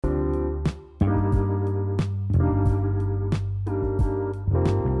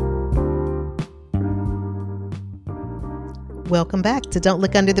Welcome back to Don't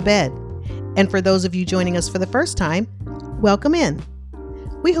Look Under the Bed. And for those of you joining us for the first time, welcome in.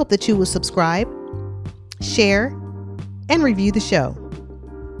 We hope that you will subscribe, share, and review the show.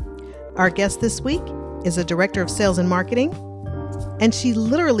 Our guest this week is a director of sales and marketing, and she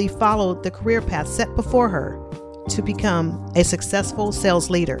literally followed the career path set before her to become a successful sales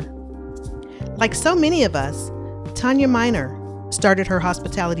leader. Like so many of us, Tanya Miner started her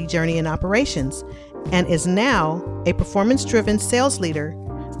hospitality journey in operations and is now a performance-driven sales leader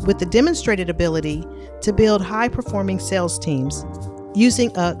with the demonstrated ability to build high-performing sales teams using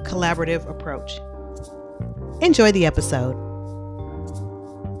a collaborative approach. Enjoy the episode.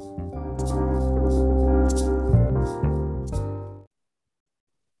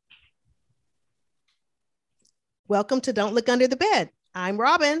 Welcome to Don't Look Under the Bed. I'm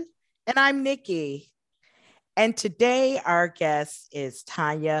Robin. And I'm Nikki. And today our guest is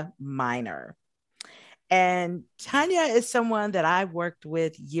Tanya Miner. And Tanya is someone that I worked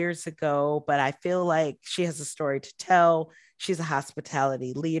with years ago, but I feel like she has a story to tell. She's a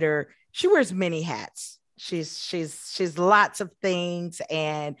hospitality leader. She wears many hats. She's lots of things.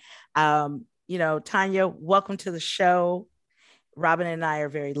 And, Tanya, welcome to the show. Robin and I are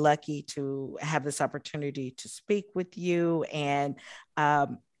very lucky to have this opportunity to speak with you. And,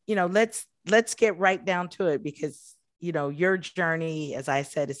 let's get right down to it because, your journey, as I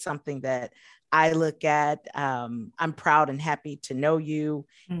said, is something that I look at. I'm proud and happy to know you,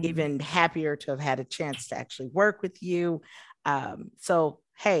 even happier to have had a chance to actually work with you.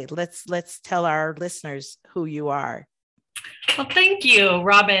 Hey, let's tell our listeners who you are. Well, thank you,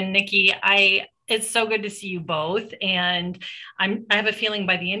 Robin, Nikki. It's so good to see you both. And I have a feeling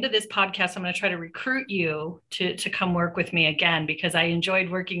by the end of this podcast, I'm going to try to recruit you to come work with me again, because I enjoyed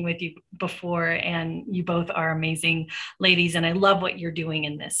working with you before and you both are amazing ladies. And I love what you're doing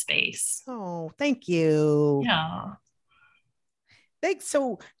in this space. Oh, thank you. Yeah. Thanks.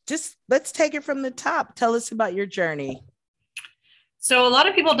 So just let's take it from the top. Tell us about your journey. So a lot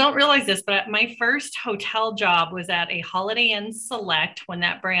of people don't realize this, but my first hotel job was at a Holiday Inn Select when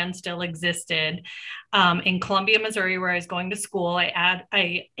that brand still existed in Columbia, Missouri, where I was going to school.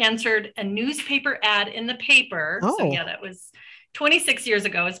 I answered a newspaper ad in the paper. Oh. So yeah, that was 26 years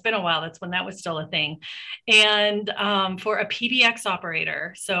ago. It's been a while. That's when that was still a thing. And for a PBX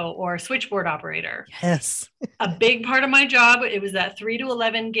operator, or switchboard operator. Yes. A big part of my job, it was that 3 to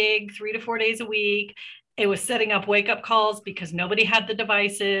 11 gig, 3 to 4 days a week. It was setting up wake-up calls because nobody had the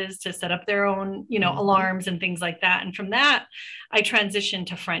devices to set up their own, alarms and things like that. And from that, I transitioned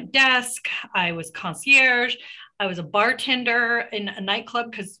to front desk. I was concierge. I was a bartender in a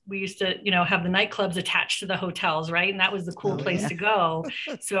nightclub because we used to, have the nightclubs attached to the hotels, right? And that was the cool place to go.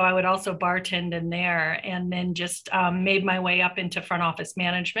 So I would also bartend in there, and then just made my way up into front office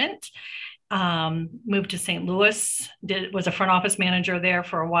management. Moved to St. Louis, was a front office manager there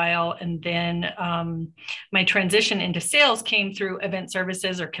for a while. And then my transition into sales came through event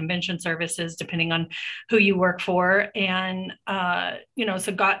services or convention services, depending on who you work for. And,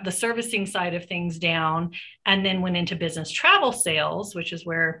 so got the servicing side of things down, and then went into business travel sales, which is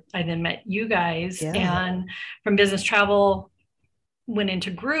where I then met you guys. Yeah. And from business travel, went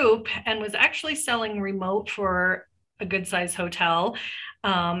into group and was actually selling remote for a good sized hotel.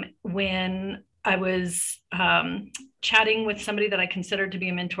 When I was chatting with somebody that I considered to be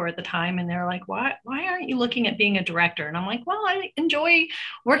a mentor at the time, and they're like, why aren't you looking at being a director? And I'm like, well, I enjoy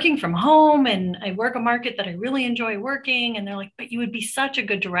working from home and I work a market that I really enjoy working. And they're like, but you would be such a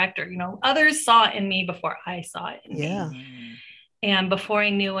good director. Others saw it in me before I saw it in me. And before I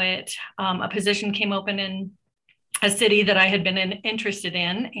knew it, a position came open in a city that I had been interested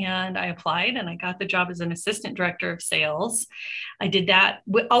in, and I applied and I got the job as an assistant director of sales. I did that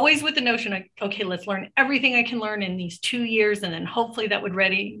always with the notion of, okay, let's learn everything I can learn in these 2 years. And then hopefully that would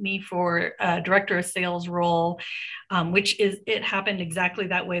ready me for a director of sales role, it happened exactly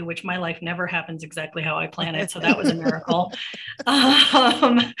that way, which my life never happens exactly how I plan it. So that was a miracle.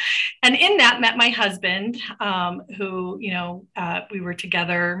 And in that met my husband, who, we were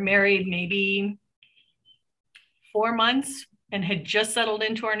together, married maybe 4 months, and had just settled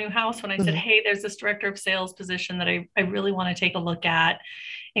into our new house when I said, hey, there's this director of sales position that I really want to take a look at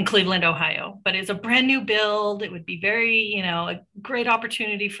in Cleveland, Ohio. But it's a brand new build. It would be very, a great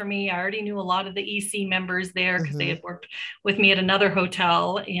opportunity for me. I already knew a lot of the EC members there because they had worked with me at another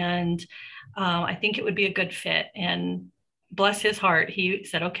hotel. And I think it would be a good fit. And bless his heart, he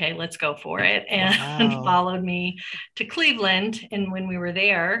said, okay, let's go for it. And followed me to Cleveland. And when we were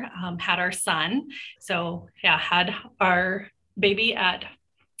there, had our son. So yeah, had our baby at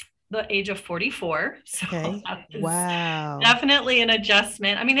the age of 44. So Okay. that is Wow. definitely an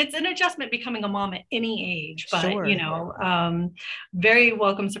adjustment. I mean, it's an adjustment becoming a mom at any age, but Sure. very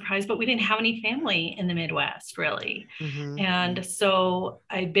welcome surprise. But we didn't have any family in the Midwest, really. And so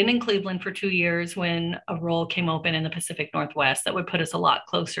I'd been in Cleveland for 2 years when a role came open in the Pacific Northwest that would put us a lot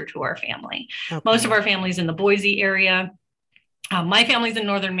closer to our family. Okay. Most of our family's in the Boise area. My family's in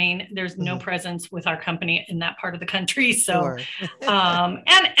Northern Maine. There's no presence with our company in that part of the country. So, Sure.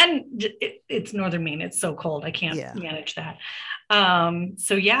 it's Northern Maine. It's so cold. I can't manage that.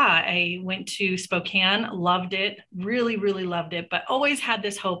 So I went to Spokane, loved it, really, really loved it, but always had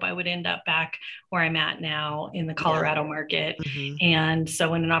this hope I would end up back where I'm at now in the Colorado market. And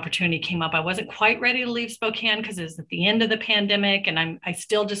so when an opportunity came up, I wasn't quite ready to leave Spokane because it was at the end of the pandemic, and I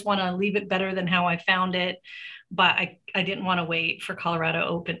still just want to leave it better than how I found it. But I didn't want to wait for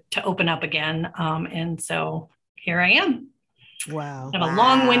Colorado to open up again. And so here I am. Wow. I have a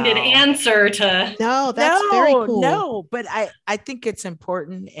long-winded answer to. No, that's very cool. No, but I think it's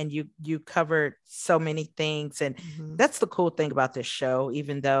important, and you covered so many things. And that's the cool thing about this show,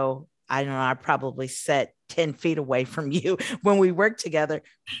 even though I know I probably sat 10 feet away from you when we work together,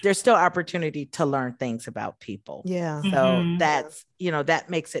 there's still opportunity to learn things about people. Yeah. So that's, that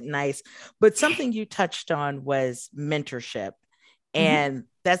makes it nice. But something you touched on was mentorship. And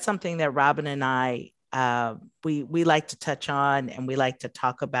that's something that Robin and I, we like to touch on, and we like to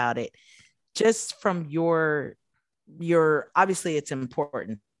talk about it. Just from your obviously it's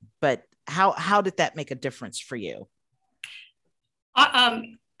important, but how did that make a difference for you?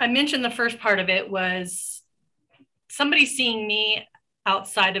 I mentioned the first part of it was somebody seeing me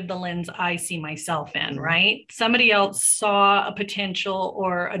outside of the lens I see myself in, right? Somebody else saw a potential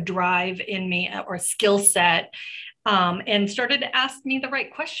or a drive in me or a skill set, and started to ask me the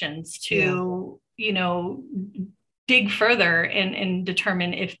right questions to, dig further and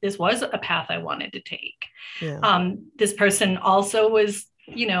determine if this was a path I wanted to take. This person also was,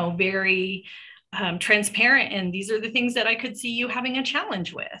 very transparent, and these are the things that I could see you having a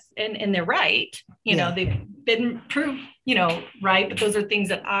challenge with, and they're right. They've been proved, right, but those are things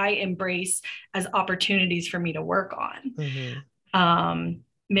that I embrace as opportunities for me to work on.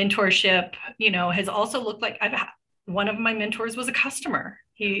 Mentorship, has also looked like one of my mentors was a customer.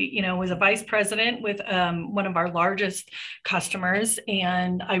 He, was a vice president with one of our largest customers,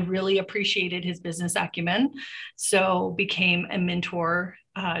 and I really appreciated his business acumen. So became a mentor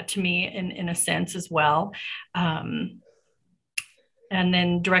to me in a sense as well. And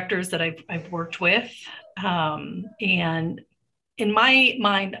then directors that I've worked with. And in my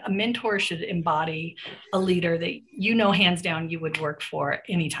mind, a mentor should embody a leader that, hands down, you would work for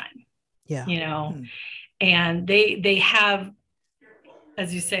anytime. Yeah. And they have,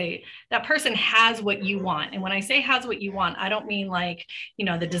 as you say, that person has what you want. And when I say has what you want, I don't mean like,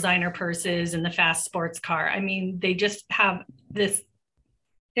 the designer purses and the fast sports car. I mean, they just have this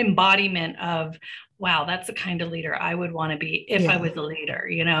embodiment of, wow, that's the kind of leader I would want to be if I was a leader,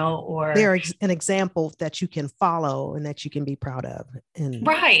 or they're an example that you can follow and that you can be proud of. And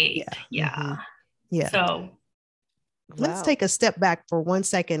right. Yeah. So let's take a step back for 1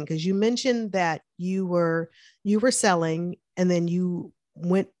 second, because you mentioned that you were selling, and then you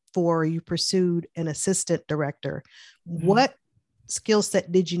pursued an assistant director. What skill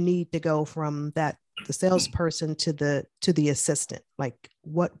set did you need to go from the salesperson to the assistant? Like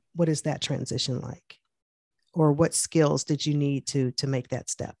what is that transition like? Or what skills did you need to make that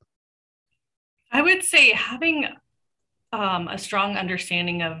step? I would say having a strong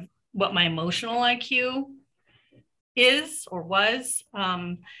understanding of what my emotional IQ is or was,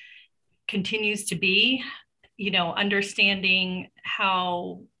 continues to be, understanding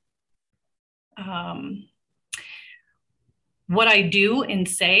how what I do and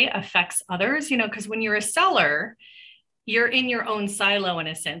say affects others, because when you're a seller, you're in your own silo in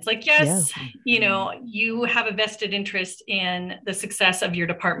a sense. Like, yes, you have a vested interest in the success of your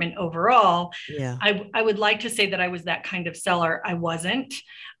department overall. Yeah. I would like to say that I was that kind of seller. I wasn't.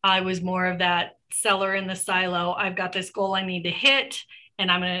 I was more of that seller in the silo. I've got this goal I need to hit, and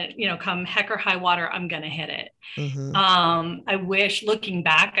I'm going to, come heck or high water, I'm going to hit it. I wish, looking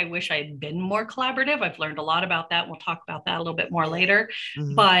back, I wish I had been more collaborative. I've learned a lot about that. We'll talk about that a little bit more later.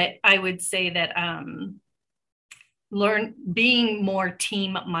 But I would say that being more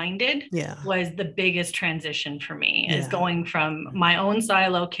team minded was the biggest transition for me, is going from my own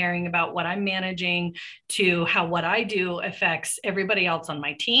silo, caring about what I'm managing, to how what I do affects everybody else on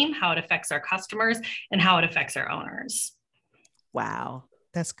my team, how it affects our customers, and how it affects our owners. Wow.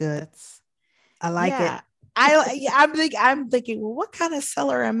 That's good. I like it. I'm thinking, well, what kind of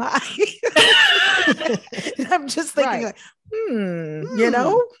seller am I? I'm just thinking, Right. like,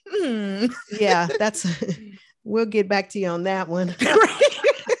 Yeah, we'll get back to you on that one.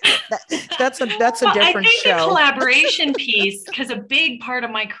 That's a Well, I different think the show. collaboration piece, because a big part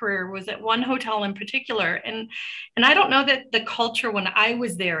of my career was at one hotel in particular, and I don't know that the culture when I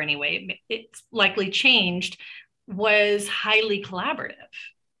was there anyway, it's likely changed, was highly collaborative.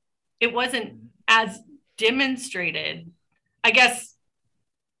 It wasn't as demonstrated. I guess,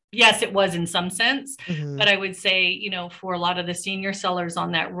 yes, it was in some sense, but I would say, you know, for a lot of the senior sellers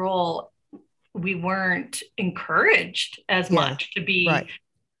on that role, we weren't encouraged as much to be right.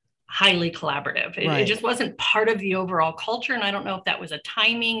 highly collaborative. It just wasn't part of the overall culture. And I don't know if that was the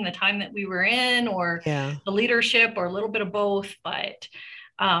time that we were in, or the leadership, or a little bit of both. But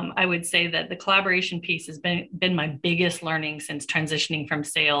I would say that the collaboration piece has been my biggest learning since transitioning from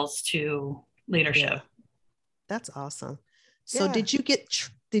sales to leadership. Yeah. That's awesome. So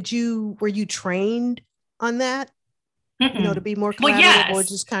were you trained on that? Mm-mm. You know, to be more collaborative, well, yes. or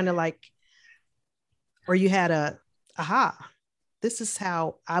just kind of like, or you had this is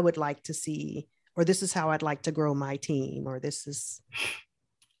how I would like to see, or this is how I'd like to grow my team, or this is.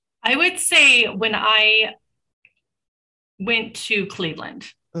 I would say when I went to Cleveland,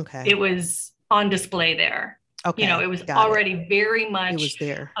 it was on display there. Okay. You know, it was already very much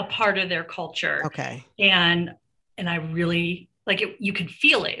a part of their culture. Okay. And I really like it. You could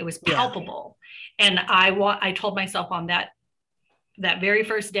feel it. It was palpable. Yeah. And I told myself on that very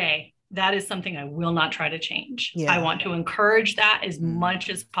first day, that is something I will not try to change. Yeah. I want to encourage that as much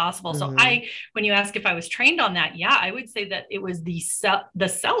as possible. So when you ask if I was trained on that, I would say that it was the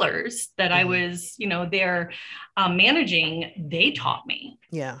sellers that I was, you know, there managing. They taught me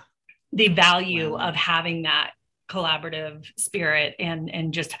the value of having that collaborative spirit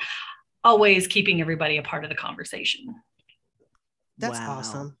and just always keeping everybody a part of the conversation. That's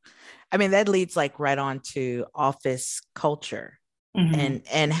awesome. I mean, that leads like right on to office culture.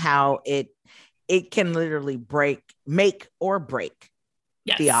 And how it can literally make or break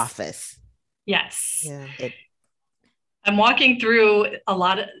the office. Yes. Yeah. I'm walking through a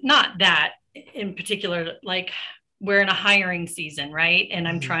lot of, not that in particular, like we're in a hiring season, right? And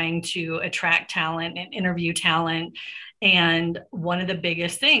I'm trying to attract talent and interview talent. And one of the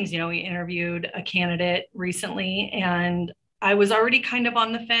biggest things, you know, we interviewed a candidate recently, and I was already kind of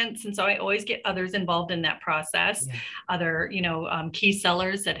on the fence. And so I always get others involved in that process, other, you know, key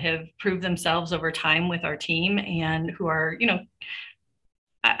sellers that have proved themselves over time with our team and who are, you know,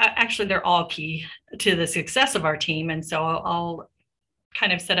 actually, they're all key to the success of our team. And so I'll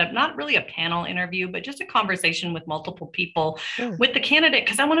kind of set up not really a panel interview, but just a conversation with multiple people with the candidate,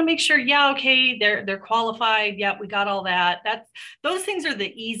 because I want to make sure, okay, they're qualified. Yeah, we got all that. Those things are the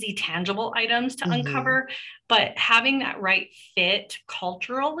easy, tangible items to uncover. But having that right fit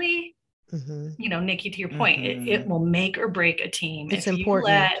culturally, you know, Nikki, to your point, it will make or break a team. It's if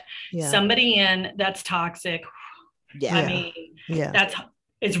important. You let somebody in that's toxic, I mean,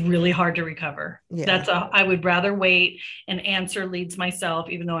 it's really hard to recover. I would rather wait and answer leads myself,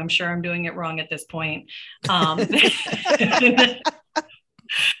 even though I'm sure I'm doing it wrong at this point,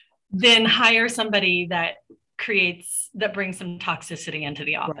 then hire somebody that brings some toxicity into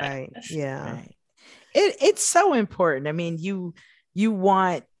the office. Right. Yeah. Right. It's so important. I mean, you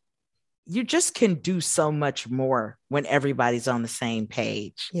just can do so much more when everybody's on the same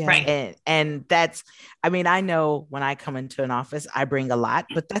page. Yeah. Right. And that's, I mean, I know when I come into an office, I bring a lot,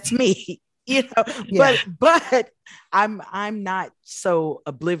 but that's me, you know, but I'm not so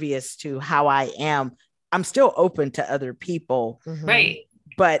oblivious to how I am. I'm still open to other people. Right.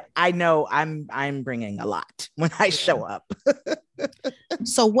 But I know I'm bringing a lot when I show up.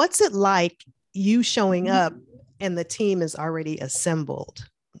 So what's it like you showing up and the team is already assembled?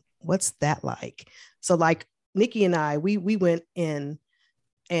 What's that like? So like Nikki and I, we went in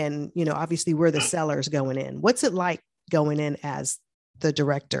and, you know, obviously we're the sellers going in. What's it like going in as the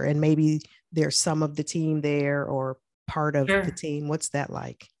director? And maybe there's some of the team there or part of the team. What's that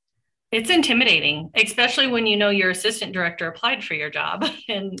like? It's intimidating, especially when you know your assistant director applied for your job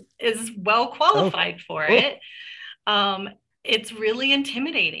and is well qualified for it. It's really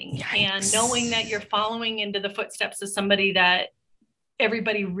intimidating. Yikes. And knowing that you're following into the footsteps of somebody that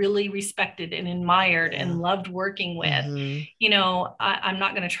everybody really respected and admired and loved working with, you know, I'm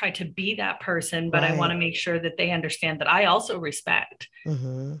not going to try to be that person, but I want to make sure that they understand that I also respect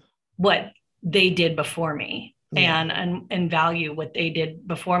what they did before me. And value what they did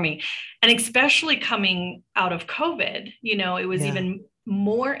before me. And especially coming out of COVID, you know, it was even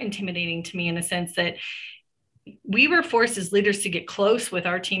more intimidating to me in a sense that we were forced as leaders to get close with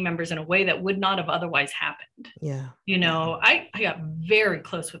our team members in a way that would not have otherwise happened. Yeah. I got very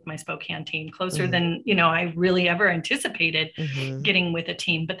close with my Spokane team, closer than, I really ever anticipated getting with a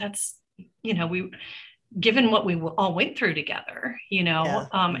team. But that's, given what we all went through together,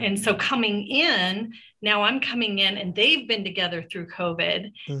 and so coming in, now I'm coming in and they've been together through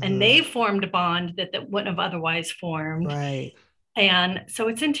COVID and they've formed a bond that wouldn't have otherwise formed. Right. And so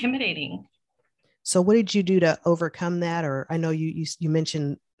it's intimidating. So what did you do to overcome that? Or I know you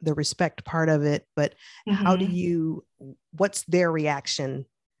mentioned the respect part of it, but what's their reaction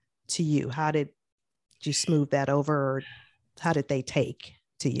to you? How did you smooth that over, or how did they take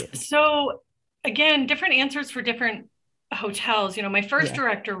to you? So again, different answers for different hotels. My first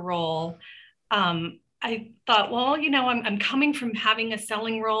director role, I thought, well, I'm coming from having a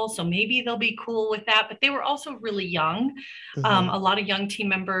selling role, so maybe they'll be cool with that. But they were also really young. A lot of young team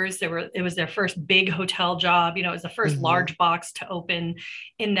members. It was their first big hotel job. It was the first large box to open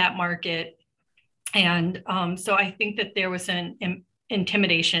in that market. And so I think that there was an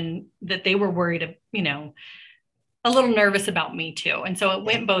intimidation that they were worried, a little nervous about me too. And so it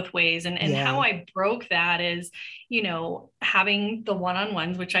went both ways. And how I broke that is, having the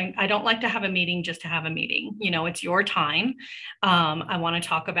one-on-ones, which I don't like to have a meeting just to have a meeting. It's your time. I want to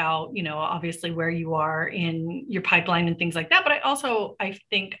talk about, obviously where you are in your pipeline and things like that. But I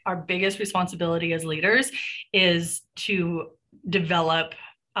think our biggest responsibility as leaders is to develop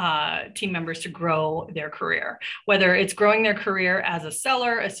team members to grow their career, whether it's growing their career as a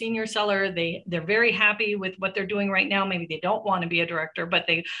seller, a senior seller. They're very happy with what they're doing right now. Maybe they don't want to be a director, but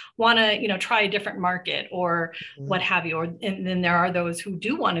they want to, try a different market or what have you. And then there are those who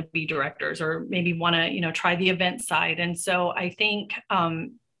do want to be directors or maybe want to, try the event side. And so I think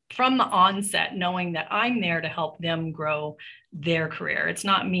from the onset, knowing that I'm there to help them grow their career, it's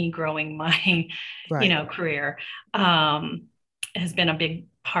not me growing my, career, has been a big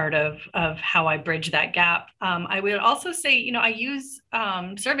part of how I bridge that gap. I would also say, I use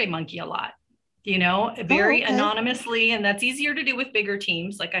SurveyMonkey a lot, very anonymously, and that's easier to do with bigger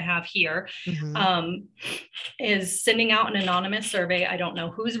teams like I have here, is sending out an anonymous survey. I don't know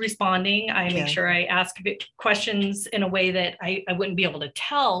who's responding. I make sure I ask questions in a way that I wouldn't be able to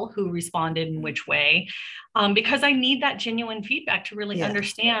tell who responded in which way, because I need that genuine feedback to really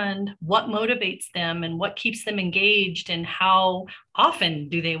understand what motivates them and what keeps them engaged and how often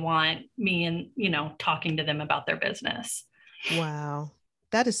do they want me and, talking to them about their business. Wow.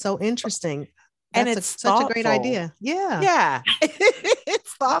 That is so interesting. And it's such a great idea. Yeah. Yeah.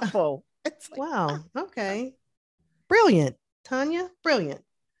 It's thoughtful. It's like, wow. Okay. Brilliant. Tanya, brilliant.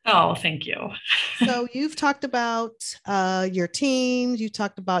 Oh, thank you. So you've talked about your teams. You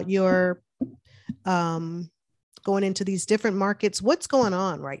talked about your going into these different markets. What's going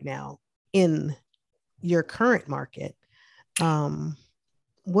on right now in your current market?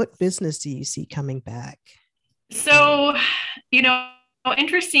 What business do you see coming back? So,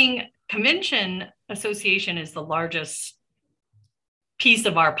 interesting. Convention Association is the largest piece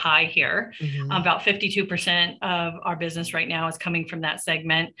of our pie here. About 52% of our business right now is coming from that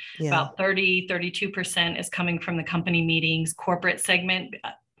segment. About 32% is coming from the company meetings, corporate segment.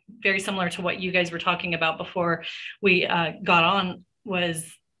 Very similar to what you guys were talking about before we got on, was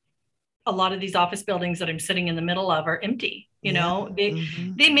a lot of these office buildings that I'm sitting in the middle of are empty. They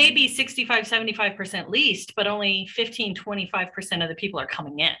may be 65, 75% leased, but only 15, 25% of the people are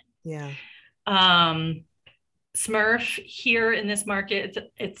coming in. Yeah. Smurf here in this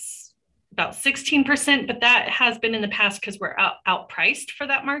market, it's about 16%, but that has been in the past because we're outpriced for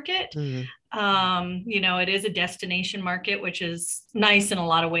that market. It is a destination market, which is nice in a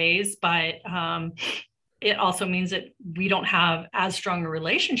lot of ways, but it also means that we don't have as strong a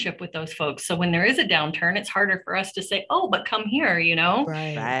relationship with those folks. So when there is a downturn, it's harder for us to say, oh, but come here,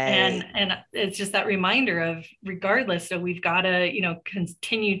 Right. And it's just that reminder of, regardless, so we've got to,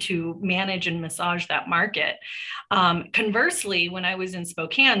 continue to manage and massage that market. Conversely, when I was in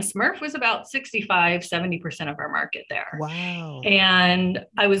Spokane, Smurf was about 65, 70% of our market there. Wow. And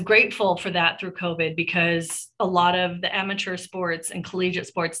I was grateful for that through COVID, because a lot of the amateur sports and collegiate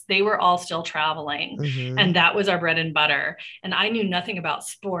sports, they were all still traveling. And that was our bread and butter. And I knew nothing about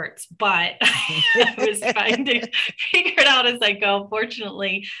sports, but I was trying to figure it out as I go.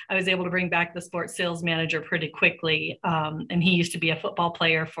 Fortunately, I was able to bring back the sports sales manager pretty quickly. And he used to be a football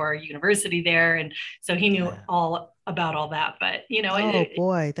player for a university there. And so he knew all about all that. But, oh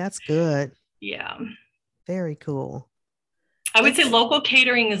boy, that's good. Yeah. Very cool. I would say local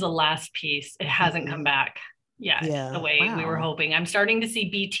catering is the last piece. It hasn't come back yet the way we were hoping. I'm starting to see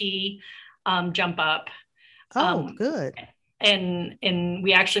BT jump up. Oh, good. and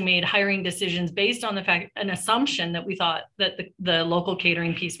we actually made hiring decisions based on an assumption that we thought that the local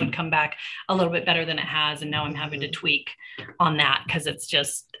catering piece would come back a little bit better than it has. And now I'm having to tweak on that because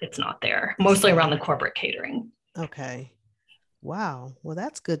it's not there, mostly around the corporate catering. Okay. Wow. Well,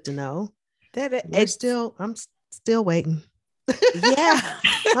 that's good to know. I'm still waiting. Yeah.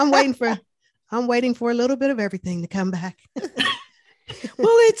 I'm waiting for a little bit of everything to come back.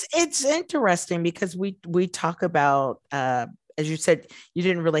 Well, it's interesting because we talk about, as you said, you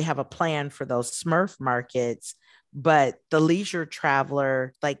didn't really have a plan for those Smurf markets, but the leisure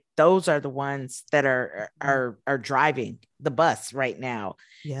traveler, like those are the ones that are driving the bus right now.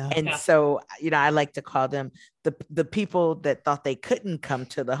 Yeah. And so, I like to call them the people that thought they couldn't come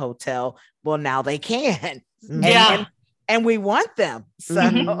to the hotel. Well, now they can. Yeah. And we want them.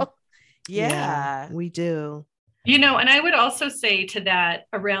 So yeah, we do. And I would also say to that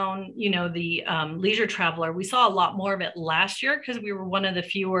around, the leisure traveler, we saw a lot more of it last year because we were one of the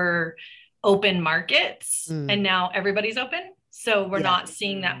fewer open markets and now everybody's open. So we're not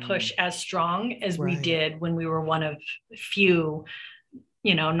seeing that push as strong as we did when we were one of few,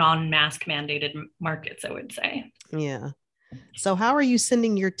 non-mask mandated markets, I would say. Yeah. So how are you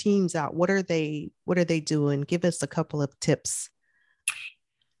sending your teams out? What are they doing? Give us a couple of tips.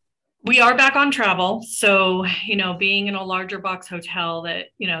 We are back on travel. So, being in a larger box hotel that,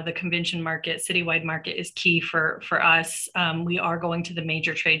 the convention market, citywide market is key for us. We are going to the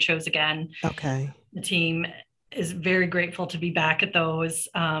major trade shows again. Okay. The team is very grateful to be back at those.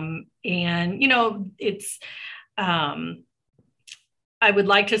 It's, I would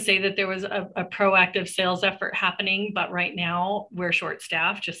like to say that there was a proactive sales effort happening, but right now we're short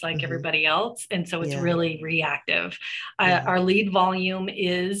staffed, just like everybody else. And so it's really reactive. Our lead volume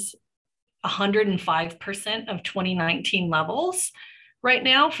is 105% of 2019 levels right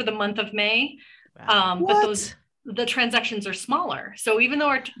now for the month of May. But the transactions are smaller. So even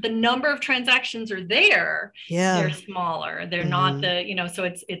though the number of transactions are there, they're smaller. They're not so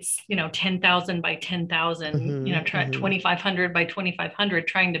it's 10,000 by 10,000, 2,500 by 2,500,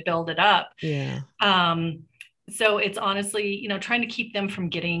 trying to build it up. Yeah. So it's honestly, trying to keep them from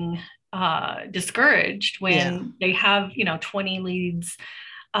getting discouraged when they have, 20 leads,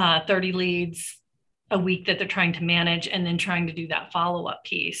 30 leads a week that they're trying to manage and then trying to do that follow-up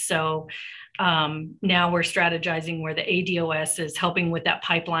piece. So now we're strategizing where the ADOS is helping with that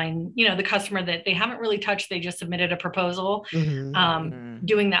pipeline, the customer that they haven't really touched, they just submitted a proposal,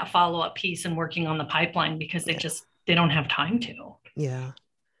 doing that follow-up piece and working on the pipeline because they don't have time to. Yeah.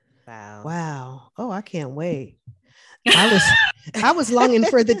 Wow. Oh, I can't wait. I was longing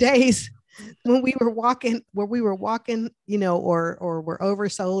for the days when we were walking, or we're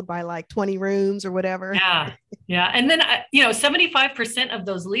oversold by like 20 rooms or whatever. Yeah. And then, 75% of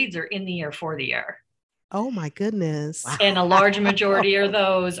those leads are in the year for the year. Oh my goodness. Wow. And a large majority of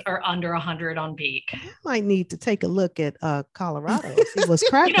those are under 100 on peak. I might need to take a look at Colorado, see what's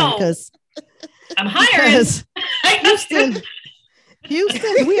cracking, because I'm hiring.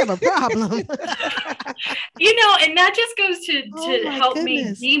 Houston, we have a problem. And that just goes to help me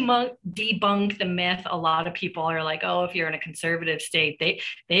debunk the myth. A lot of people are like, oh, if you're in a conservative state,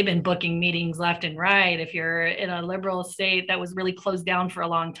 they've been booking meetings left and right. If you're in a liberal state that was really closed down for a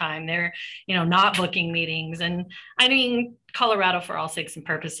long time, they're, not booking meetings. And I mean, Colorado, for all sakes and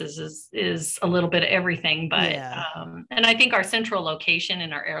purposes, is a little bit of everything. But and I think our central location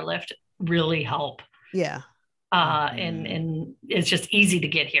and our airlift really help. Yeah. And it's just easy to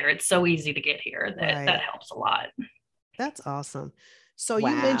get here. It's so easy to get here that helps a lot. That's awesome. So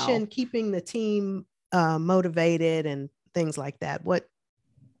you mentioned keeping the team motivated and things like that. What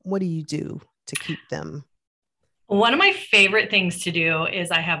do you do to keep them? One of my favorite things to do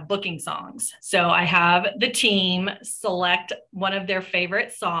is I have booking songs. So I have the team select one of their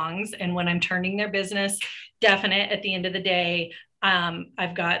favorite songs. And when I'm turning their business definite at the end of the day,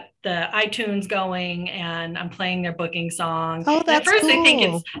 I've got the iTunes going and I'm playing their booking song. Oh, that's at first cool. They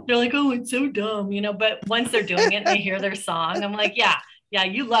think they're like, oh, it's so dumb, but once they're doing it and they hear their song, I'm like, yeah,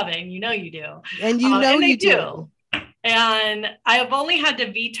 you love it. And you know you do. And and you do. And I have only had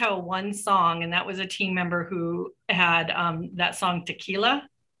to veto one song, and that was a team member who had that song Tequila,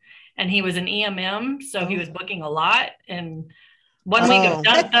 and he was an EMM, so he was booking a lot. And 1 week of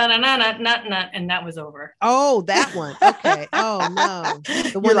and that was over. Oh, that one. Okay. Oh no,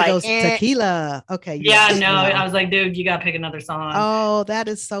 the one that goes tequila. Okay. I was like, dude, you gotta pick another song. Oh, that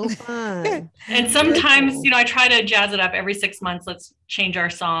is so fun. And sometimes, I try to jazz it up every 6 months. Let's change our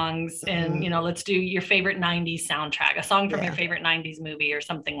songs, and let's do your favorite 90s soundtrack, a song from your favorite 90s movie or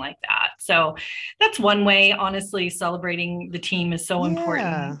something like that. So that's one way. Honestly, celebrating the team is so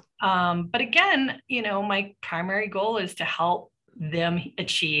important. But again, my primary goal is to help them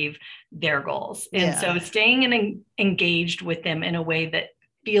achieve their goals. And so staying engaged with them in a way that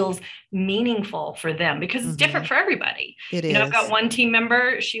feels meaningful for them, because it's different for everybody. I've got one team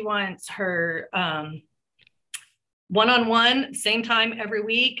member, she wants her one-on-one, same time every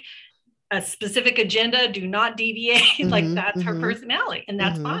week, a specific agenda, do not deviate. Like that's her personality, and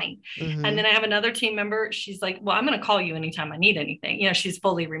that's fine. And then I have another team member, she's like, well, I'm going to call you anytime I need anything. She's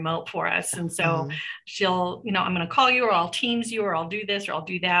fully remote for us. And so she'll, I'm going to call you, or I'll Teams you, or I'll do this, or I'll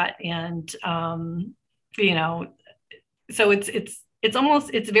do that. And, so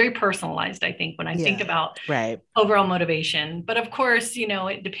it's very personalized, I think, when I think about overall motivation. But of course,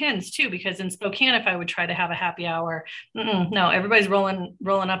 it depends too, because in Spokane, if I would try to have a happy hour, no, everybody's rolling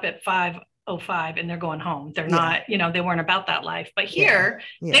up at 5:05 and they're going home. They're not, they weren't about that life. But here,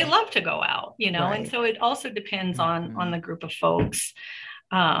 they love to go out, and so it also depends on the group of folks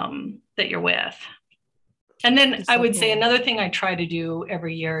that you're with. And then I would say another thing I try to do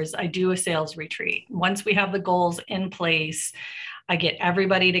every year is I do a sales retreat. Once we have the goals in place, I get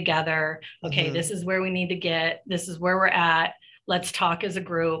everybody together. Okay, this is where we need to get. This is where we're at. Let's talk as a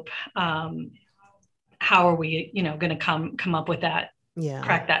group. How are we, going to come up with that?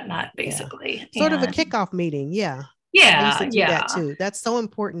 Crack that nut, basically. Sort of a kickoff meeting. Yeah. That too. That's so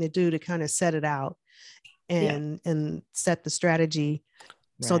important to do, to kind of set it out and set the strategy.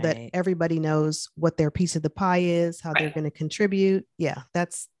 So that everybody knows what their piece of the pie is, how they're going to contribute. Yeah,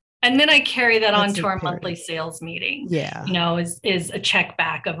 and then I carry that on to our monthly sales meeting. Is a check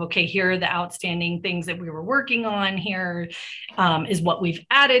back of, okay, here are the outstanding things that we were working on. Here is what we've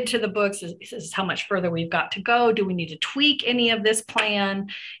added to the books. This is how much further we've got to go. Do we need to tweak any of this plan?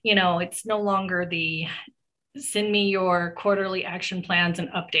 It's no longer the send me your quarterly action plans and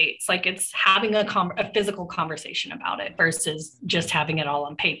updates. Like, it's having a physical conversation about it versus just having it all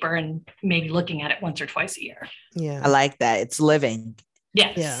on paper and maybe looking at it once or twice a year. I like that. It's living.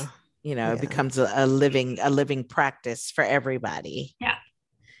 Yes. It becomes a living practice for everybody. Yeah.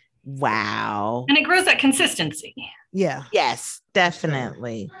 Wow. And it grows that consistency. Yeah. Yes,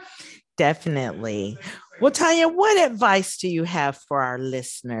 definitely. Definitely. Well, Tanya, what advice do you have for our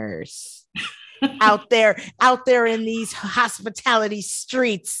listeners out there in these hospitality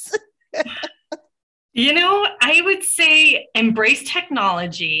streets? I would say embrace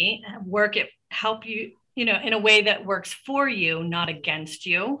technology, help you, in a way that works for you, not against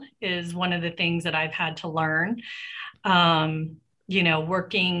you, is one of the things that I've had to learn.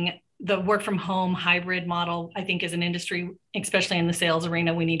 The work from home hybrid model, I think, as an industry, especially in the sales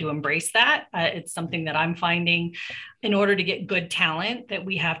arena, we need to embrace that. It's something that I'm finding, in order to get good talent, that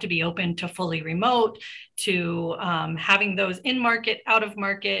we have to be open to fully remote, to having those in market, out of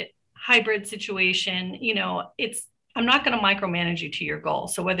market, hybrid situation. I'm not going to micromanage you to your goal.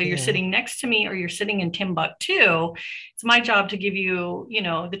 So whether you're sitting next to me or you're sitting in Timbuktu, it's my job to give you,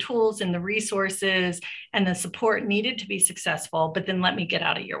 the tools and the resources and the support needed to be successful, but then let me get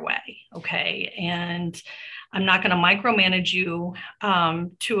out of your way. Okay. And I'm not going to micromanage you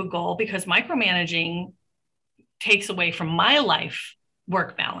to a goal, because micromanaging takes away from my life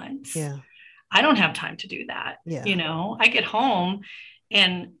work balance. Yeah. I don't have time to do that. Yeah. I get home,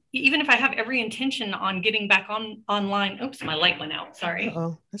 and even if I have every intention on getting back online, oops, my light went out. Sorry.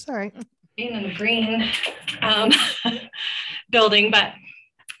 Oh, that's all right. Being in the green building, but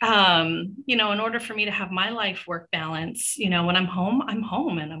in order for me to have my life work balance, when I'm home,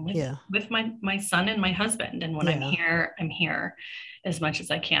 and I'm with my son and my husband. And when I'm here as much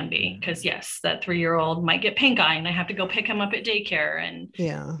as I can be, because yes, that 3-year-old might get pink eye and I have to go pick him up at daycare, and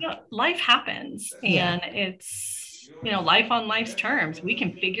life happens, and it's, life on life's terms. We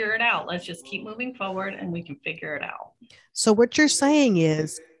can figure it out. Let's just keep moving forward and we can figure it out. So what you're saying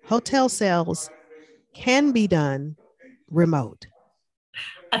is hotel sales can be done remote.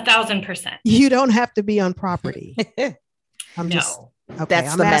 1,000%. You don't have to be on property. I'm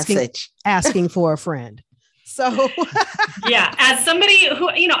the message. Asking for a friend. So as somebody who,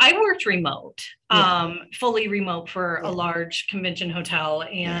 I worked remote, fully remote for a large convention hotel.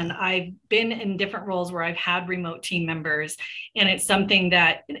 And I've been in different roles where I've had remote team members, and it's something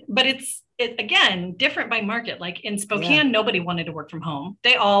but it's again, different by market. Like in Spokane, nobody wanted to work from home.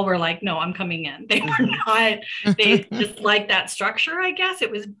 They all were like, no, I'm coming in. They were not, they just like that structure, I guess. It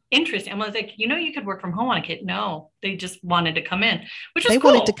was interesting. I was like, you could work from home on a kid. No, they just wanted to come in, which was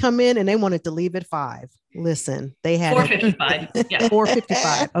cool. Wanted to come in and they wanted to leave at 5. Listen, they had 4:55. Yeah.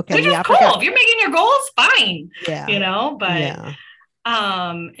 4:55. Okay. Which is cool. If you're making your goals, fine. Yeah. But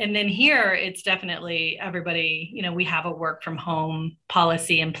And then here it's definitely everybody, you know, we have a work from home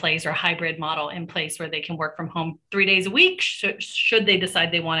policy in place or hybrid model in place where they can work from home 3 days a week should they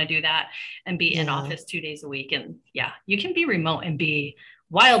decide they want to do that and be in office 2 days a week. And yeah, you can be remote and be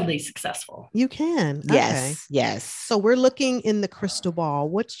wildly successful. You can. Yes. Okay. Yes. So we're looking in the crystal ball.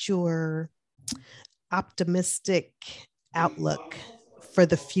 What's your optimistic outlook for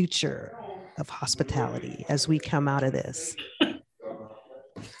the future of hospitality as we come out of this?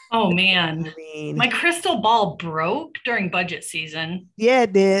 Oh man, I mean, my crystal ball broke during budget season. Yeah,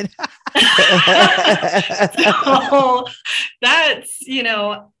 it did. So that's, you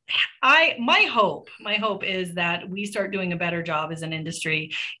know, my hope is that we start doing a better job as an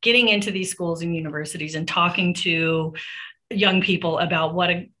industry, getting into these schools and universities and talking to young people about what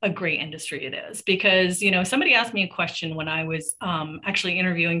a great industry it is. Because, you know, somebody asked me a question when I was actually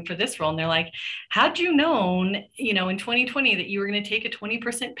interviewing for this role, and they're like, had you known, you know, in 2020 that you were going to take a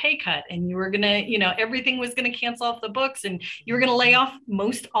 20% pay cut and you were going to, you know, everything was going to cancel off the books and you were going to lay off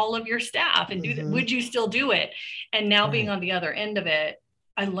all of your staff and do that, would you still do it? And now being on the other end of it,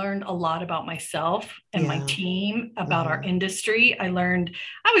 I learned a lot about myself and my team, about our industry. I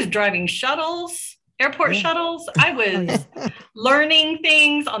was driving shuttles, airport shuttles. I was learning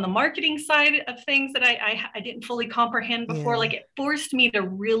things on the marketing side of things that I didn't fully comprehend before. Like it forced me to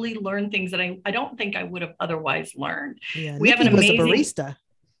really learn things that I don't think I would have otherwise learned. Yeah, we Nikki have an amazing was a barista.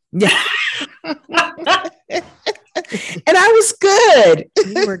 Yeah. And I was good.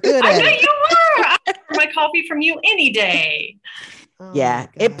 You were good I at bet it. you were. I order my coffee from you any day. Oh Yeah,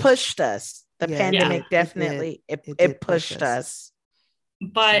 my it gosh. pushed us. The Yeah, pandemic it definitely did it push pushed us. us.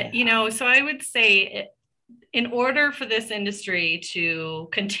 But, you know, so I would say in order for this industry to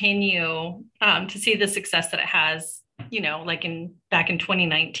continue to see the success that it has, you know, like back in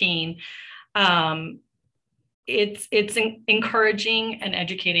 2019, it's encouraging and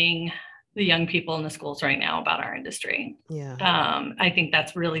educating the young people in the schools right now about our industry. Yeah. I think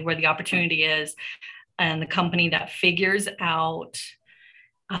that's really where the opportunity is. And the company that figures out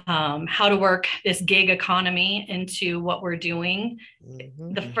how to work this gig economy into what we're doing,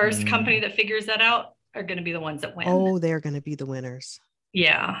 the first company that figures that out are going to be the ones that win. Oh, they're going to be the winners.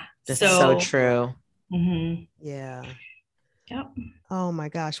 Yeah. That's so true. Mm-hmm. Yeah. Yep. Oh my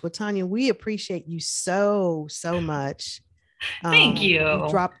gosh. Well, Tanya, we appreciate you so much. Thank you. You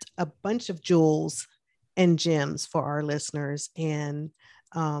dropped a bunch of jewels and gems for our listeners. And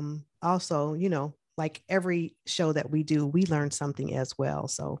also, you know, like every show that we do, we learn something as well.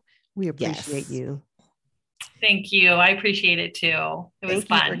 So we appreciate you. Thank you. I appreciate it too. It was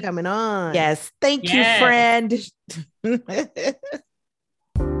fun. Thank you for coming on. Yes. Thank you, friend.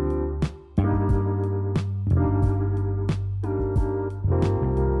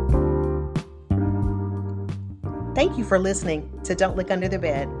 Thank you for listening to Don't Look Under the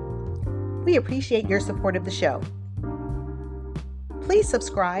Bed. We appreciate your support of the show. Please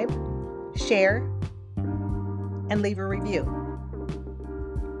subscribe, share, and leave a review.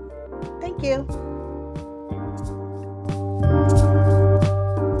 Thank you.